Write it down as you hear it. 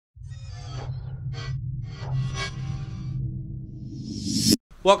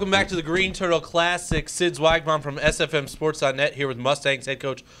Welcome back to the Green Turtle Classic. Sid Zweigbaum from SFMSports.net here with Mustangs head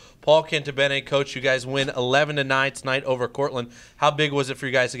coach Paul Cantabene. Coach, you guys win 11-9 tonight over Cortland. How big was it for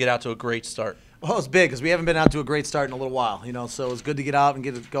you guys to get out to a great start? Well, it was big because we haven't been out to a great start in a little while, so it was good to get out and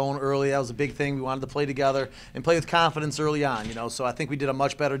get it going early. That was a big thing. We wanted to play together and play with confidence early on, so I think we did a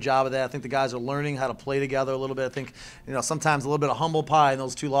much better job of that. I think the guys are learning how to play together a little bit. I think, sometimes a little bit of humble pie and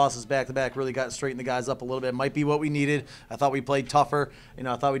those two losses back-to-back really got straightened the guys up a little bit. It might be what we needed. I thought we played tougher.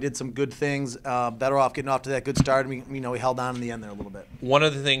 I thought we did some good things, better off getting off to that good start, and we held on in the end there a little bit. One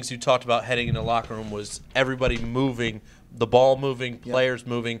of the things you talked about heading in the locker room was everybody moving, the ball moving, players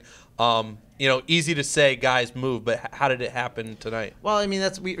moving. Easy to say guys move, but how did it happen tonight? Well, I mean,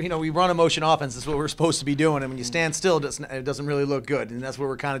 we run a motion offense. That's what we're supposed to be doing. And when you stand still, it doesn't really look good. And that's what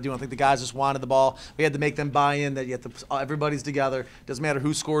we're kind of doing. I think the guys just wanted the ball. We had to make them buy in. That everybody's together. Doesn't matter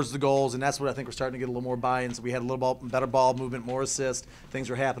who scores the goals. And that's what I think we're starting to get a little more buy-in. So we had a little better ball movement, more assists.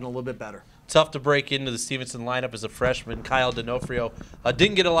 Things were happening a little bit better. Tough to break into the Stevenson lineup as a freshman. Kyle D'Onofrio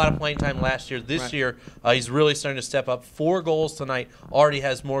didn't get a lot of playing time last year. This year, he's really starting to step up. 4 goals tonight. Already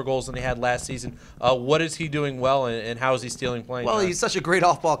has more goals than he had last season. What is he doing well, and how is he stealing playing time? Well, he's such a great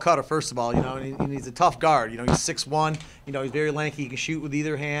off-ball cutter, first of all, and he's a tough guard. He's 6'1", he's very lanky. He can shoot with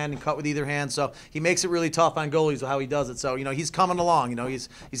either hand and cut with either hand, so he makes it really tough on goalies how he does it. So, he's coming along.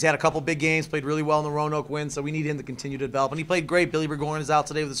 He's had a couple big games, played really well in the Roanoke win, so we need him to continue to develop. And he played great. Billy Burgoyne is out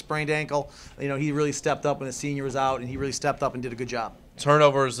today with a sprained ankle. He really stepped up when his senior was out, and he really stepped up and did a good job.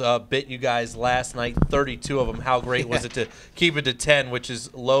 Turnovers bit you guys last night, 32 of them. How great was it to keep it to 10, which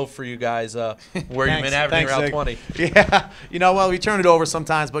is low for you guys where you've been averaging around 20? Yeah, well, we turn it over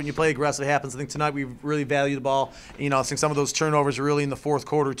sometimes, but when you play aggressive, it happens. I think tonight we really value the ball. I think some of those turnovers are really in the fourth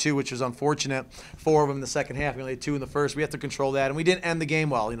quarter, too, which is unfortunate. 4 of them in the second half. We only had 2 in the first. We have to control that, and we didn't end the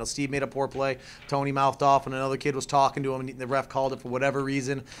game well. Steve made a poor play. Tony mouthed off, and another kid was talking to him, and the ref called it for whatever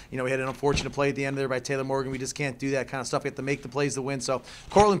reason. We had an unfortunate play at the end there by Taylor Morgan. We just can't do that kind of stuff. We have to make the plays to win. So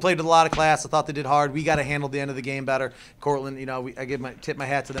Cortland played with a lot of class. I thought they did hard. We got to handle the end of the game better. Cortland, I tip my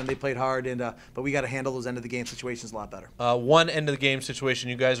hat to them. They played hard, but we got to handle those end of the game situations a lot better. One end of the game situation,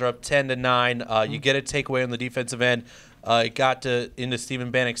 you guys are up 10-9. You get a takeaway on the defensive end. It got into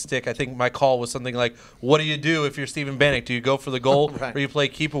Stephen Bannock's stick. I think my call was something like, what do you do if you're Stephen Bannock? Do you go for the goal or you play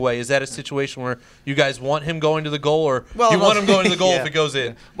keep away? Is that a situation where you guys want him going to the goal, or you want him going to the goal if it goes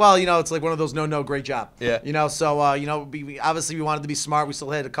in? Well, it's like one of those no, great job. Yeah. So, obviously we wanted to be smart. We still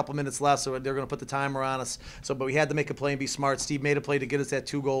had a couple minutes left, so they're going to put the timer on us. So, but we had to make a play and be smart. Steve made a play to get us that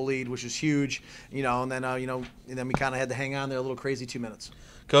 2-goal lead, which was huge, and then, and then we kind of had to hang on there a little crazy 2 minutes.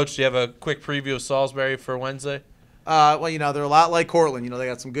 Coach, do you have a quick preview of Salisbury for Wednesday? Well, they're a lot like Cortland. They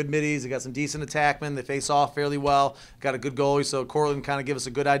got some good middies. They got some decent attackmen. They face off fairly well. Got a good goalie, so Cortland kind of give us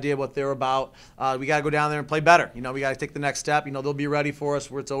a good idea of what they're about. We got to go down there and play better. We got to take the next step. They'll be ready for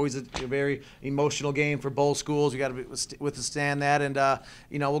us. Where it's always a very emotional game for both schools. We got to withstand that, and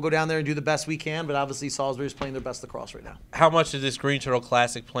we'll go down there and do the best we can. But obviously, Salisbury's playing their best lacrosse right now. How much did this Green Turtle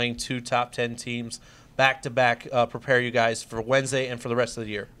Classic, playing 2 top 10 teams back-to-back, prepare you guys for Wednesday and for the rest of the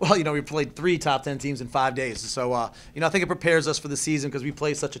year? Well, we played 3 top 10 teams in 5 days. So, I think it prepares us for the season because we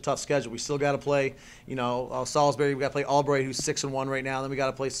play such a tough schedule. We still got to play, Salisbury. We got to play Albright, who's 6-1 right now. Then we got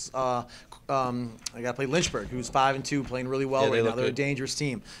to play I got to play Lynchburg, who's 5-2, playing really well right now. They're a dangerous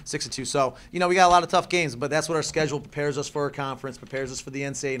team, 6-2. So, we got a lot of tough games, but that's what our schedule prepares us for. Our conference prepares us for the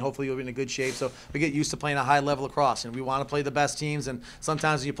NCAA, and hopefully we'll be in a good shape. So we get used to playing a high level lacrosse, and we want to play the best teams. And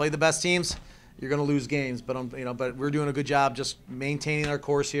sometimes when you play the best teams, you're going to lose games, but but we're doing a good job just maintaining our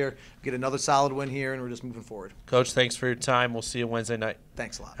course here. Get another solid win here, and we're just moving forward. Coach, thanks for your time. We'll see you Wednesday night.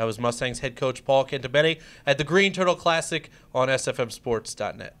 Thanks a lot. That was Mustangs head coach Paul Cantabene at the Green Turtle Classic on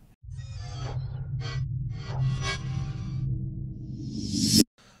SFMSports.net.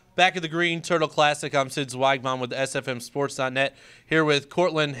 Back at the Green Turtle Classic, I'm Sid Zweigbaum with SFMSports.net, here with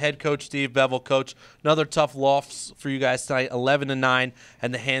Cortland head coach Steve Bevel. Coach, another tough loss for you guys tonight, 11-9,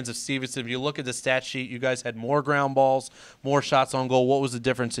 and the hands of Stevenson. If you look at the stat sheet, you guys had more ground balls, more shots on goal. What was the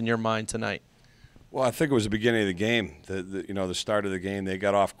difference in your mind tonight? Well, I think it was the beginning of the game. The start of the game, they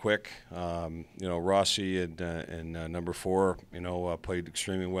got off quick. Rossi and number 4, played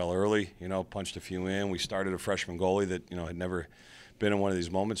extremely well early. Punched a few in. We started a freshman goalie that had never been in one of these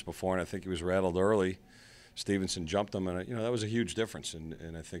moments before, and I think he was rattled early. Stevenson jumped them, and that was a huge difference.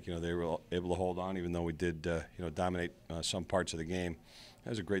 And I think they were able to hold on, even though we did dominate some parts of the game. That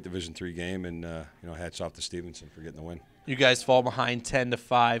was a great Division III game, and hats off to Stevenson for getting the win. You guys fall behind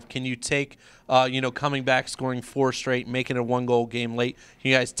 10-5. Can you take, coming back, scoring 4 straight, making a 1-goal game late? Can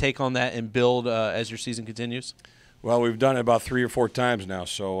you guys take on that and build as your season continues? Well, we've done it about 3 or 4 times now,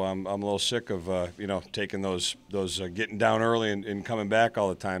 so I'm a little sick of taking those getting down early and coming back all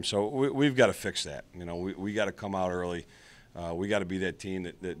the time. So we've got to fix that. We got to come out early. We got to be that team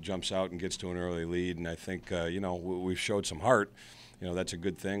that jumps out and gets to an early lead. And I think we've showed some heart. That's a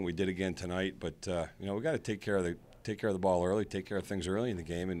good thing. We did again tonight, but we got to take care of the ball early, take care of things early in the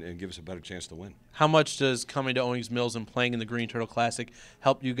game, and give us a better chance to win. How much does coming to Owings Mills and playing in the Greene Turtle Classic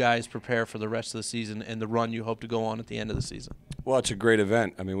help you guys prepare for the rest of the season and the run you hope to go on at the end of the season? Well, it's a great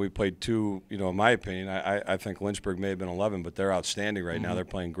event. I mean, we played 2, in my opinion, I think Lynchburg may have been 11, but they're outstanding right now. They're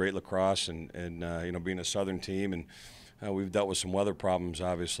playing great lacrosse and being a Southern team. And we've dealt with some weather problems,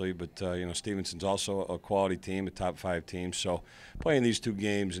 obviously, but Stevenson's also a quality team, a top 5 team. So playing these 2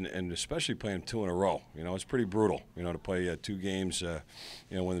 games and especially playing 2 in a row, it's pretty brutal, to play 2 games,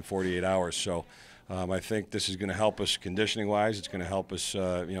 within 48 hours. So I think this is going to help us conditioning-wise. It's going to help us,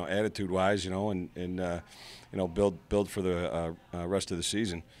 attitude-wise, and build for the rest of the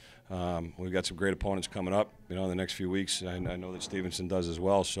season. We've got some great opponents coming up, in the next few weeks. I know that Stevenson does as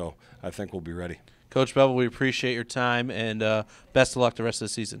well, so I think we'll be ready. Coach Bevel, we appreciate your time, and best of luck the rest of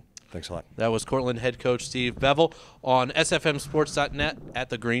the season. Thanks a lot. That was Cortland head coach Steve Bevel on SFMSports.net at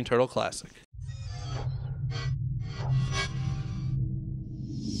the Greene Turtle Classic.